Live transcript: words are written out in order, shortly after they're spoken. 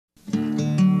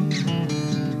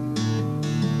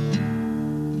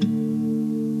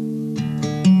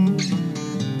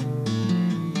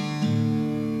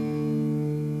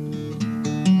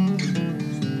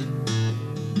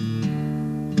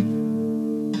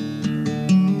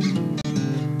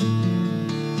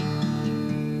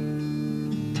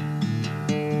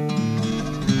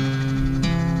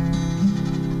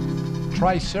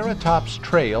Triceratops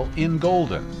Trail in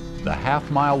Golden. The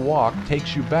half-mile walk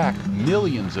takes you back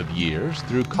millions of years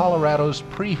through Colorado's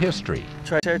prehistory.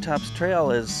 Triceratops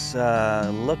Trail is a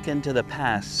look into the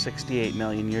past 68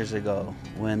 million years ago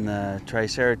when the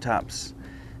Triceratops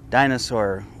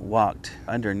dinosaur walked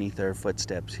underneath our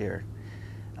footsteps here.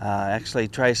 Actually,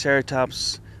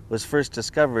 Triceratops was first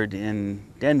discovered in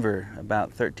Denver, about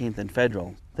 13th and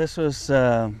Federal. This was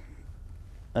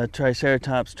a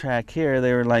Triceratops track here.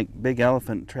 They were like big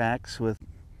elephant tracks with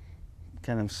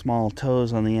kind of small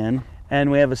toes on the end.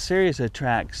 And we have a series of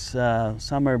tracks.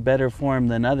 Some are better formed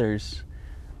than others,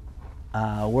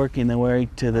 working their way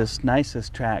to this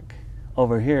nicest track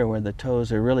over here where the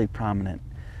toes are really prominent.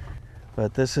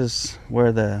 But this is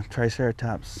where the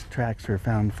Triceratops tracks were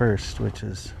found first, which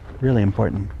is really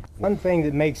important. One thing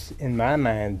that makes, in my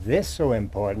mind, this so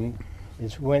important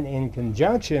is when in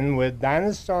conjunction with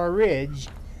Dinosaur Ridge,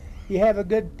 you have a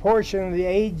good portion of the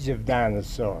age of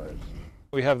dinosaurs.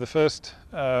 We have the first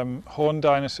horned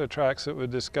dinosaur tracks that were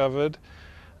discovered.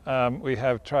 We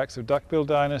have tracks of duck-billed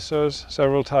dinosaurs,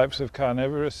 several types of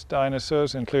carnivorous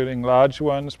dinosaurs, including large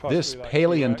ones. This like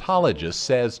paleontologist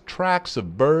says tracks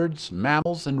of birds,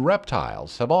 mammals, and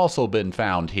reptiles have also been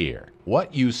found here.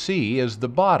 What you see is the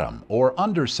bottom or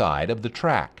underside of the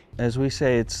track. As we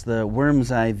say, it's the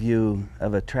worm's eye view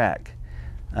of a track.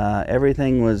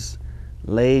 Everything was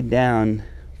laid down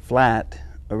flat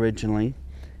originally,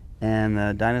 and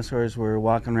the dinosaurs were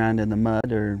walking around in the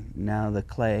mud, or now the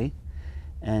clay,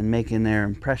 and making their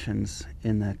impressions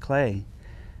in the clay.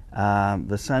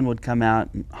 The sun would come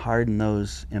out and harden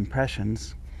those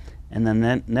impressions, and then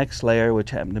the next layer,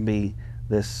 which happened to be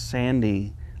this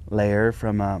sandy layer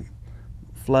from a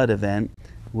flood event,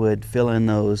 would fill in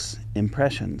those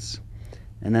impressions.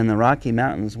 And then the Rocky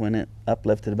Mountains, when it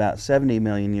uplifted about 70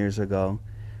 million years ago,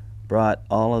 brought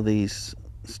all of these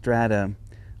strata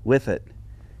with it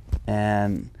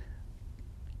and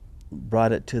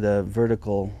brought it to the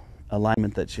vertical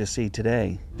alignment that you see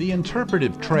today. The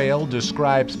interpretive trail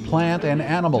describes plant and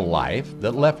animal life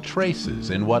that left traces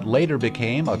in what later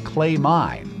became a clay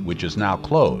mine, which is now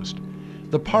closed.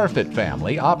 The Parfit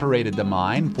family operated the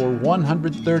mine for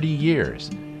 130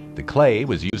 years. The clay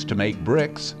was used to make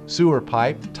bricks, sewer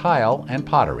pipe, tile, and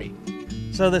pottery.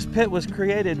 So this pit was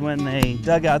created when they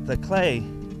dug out the clay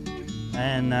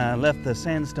and left the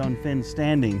sandstone fins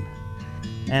standing.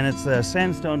 And it's the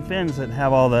sandstone fins that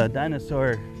have all the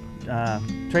dinosaur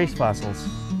trace fossils.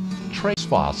 Trace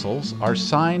fossils are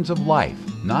signs of life,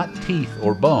 not teeth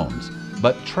or bones,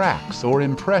 but tracks or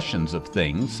impressions of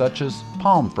things such as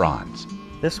palm fronds.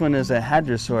 This one is a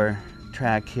hadrosaur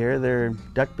track here. They're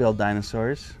duck-billed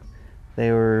dinosaurs.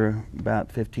 They were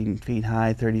about 15 feet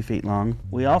high, 30 feet long.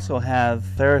 We also have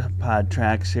theropod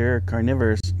tracks here,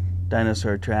 carnivorous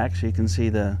dinosaur tracks. You can see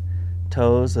the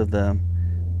toes of the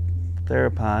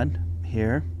theropod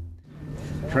here.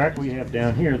 The track we have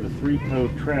down here, the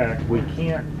three-toed track, we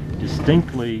can't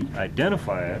distinctly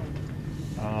identify it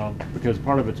because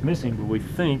part of it's missing, but we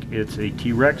think it's a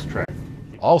T-Rex track.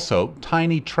 Also,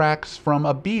 tiny tracks from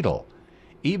a beetle,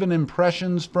 even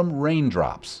impressions from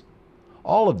raindrops.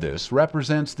 All of this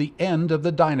represents the end of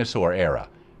the dinosaur era.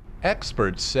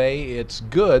 Experts say it's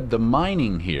good the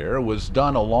mining here was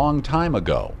done a long time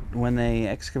ago. When they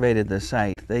excavated the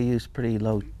site, they used pretty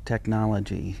low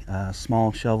technology,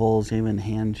 small shovels, even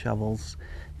hand shovels,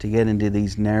 to get into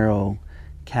these narrow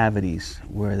cavities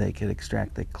where they could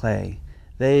extract the clay.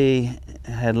 They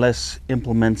had less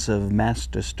implements of mass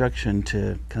destruction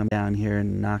to come down here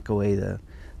and knock away the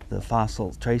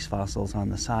fossils, trace fossils on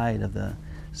the side of the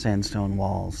sandstone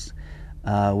walls,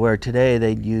 where today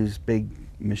they'd use big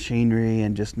machinery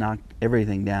and just knock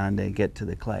everything down to get to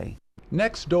the clay.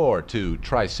 Next door to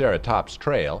Triceratops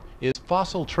Trail is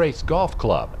Fossil Trace Golf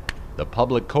Club. The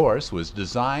public course was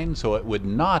designed so it would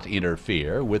not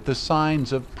interfere with the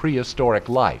signs of prehistoric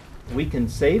life. We can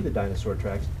save the dinosaur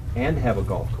tracks and have a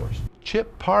golf course.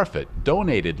 Chip Parfit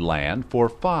donated land for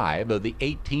 5 of the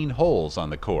 18 holes on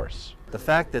the course. The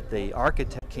fact that the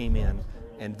architect came in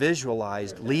and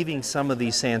visualized leaving some of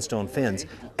these sandstone fins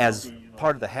as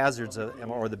part of the hazards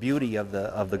or the beauty of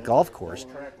the golf course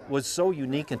was so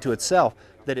unique into itself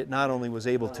that it not only was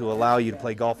able to allow you to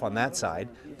play golf on that side,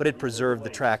 but it preserved the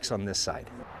tracks on this side.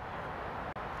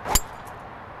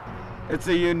 It's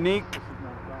a unique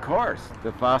course.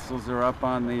 The fossils are up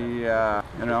on the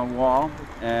wall,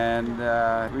 and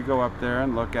we go up there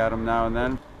and look at them now and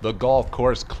then. The golf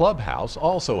course clubhouse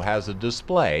also has a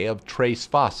display of trace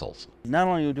fossils. Not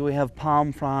only do we have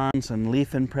palm fronds and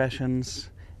leaf impressions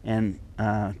and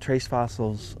trace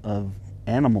fossils of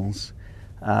animals,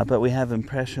 but we have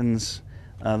impressions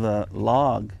of a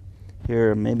log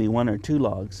here, maybe 1 or 2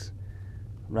 logs,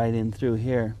 right in through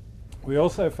here. We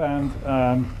also found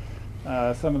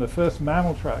some of the first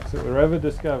mammal tracks that were ever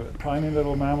discovered, tiny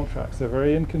little mammal tracks. They're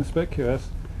very inconspicuous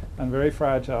and very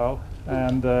fragile,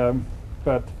 and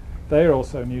but they're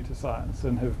also new to science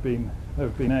and have been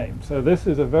named. So this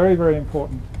is a very, very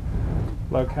important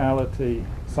locality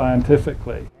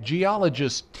scientifically.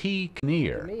 Geologist T.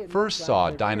 Kinnear first saw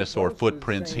dinosaur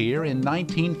footprints here in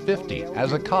 1950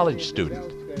 as a college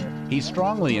student. He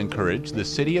strongly encouraged the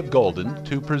city of Golden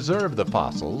to preserve the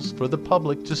fossils for the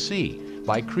public to see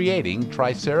by creating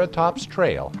Triceratops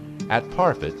Trail at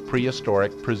Parfit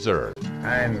Prehistoric Preserve.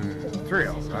 I'm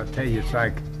thrilled. I'll tell you, it's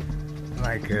like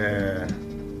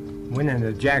winning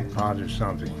a jackpot or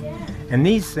something. And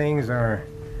these things are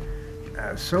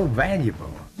so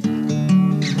valuable.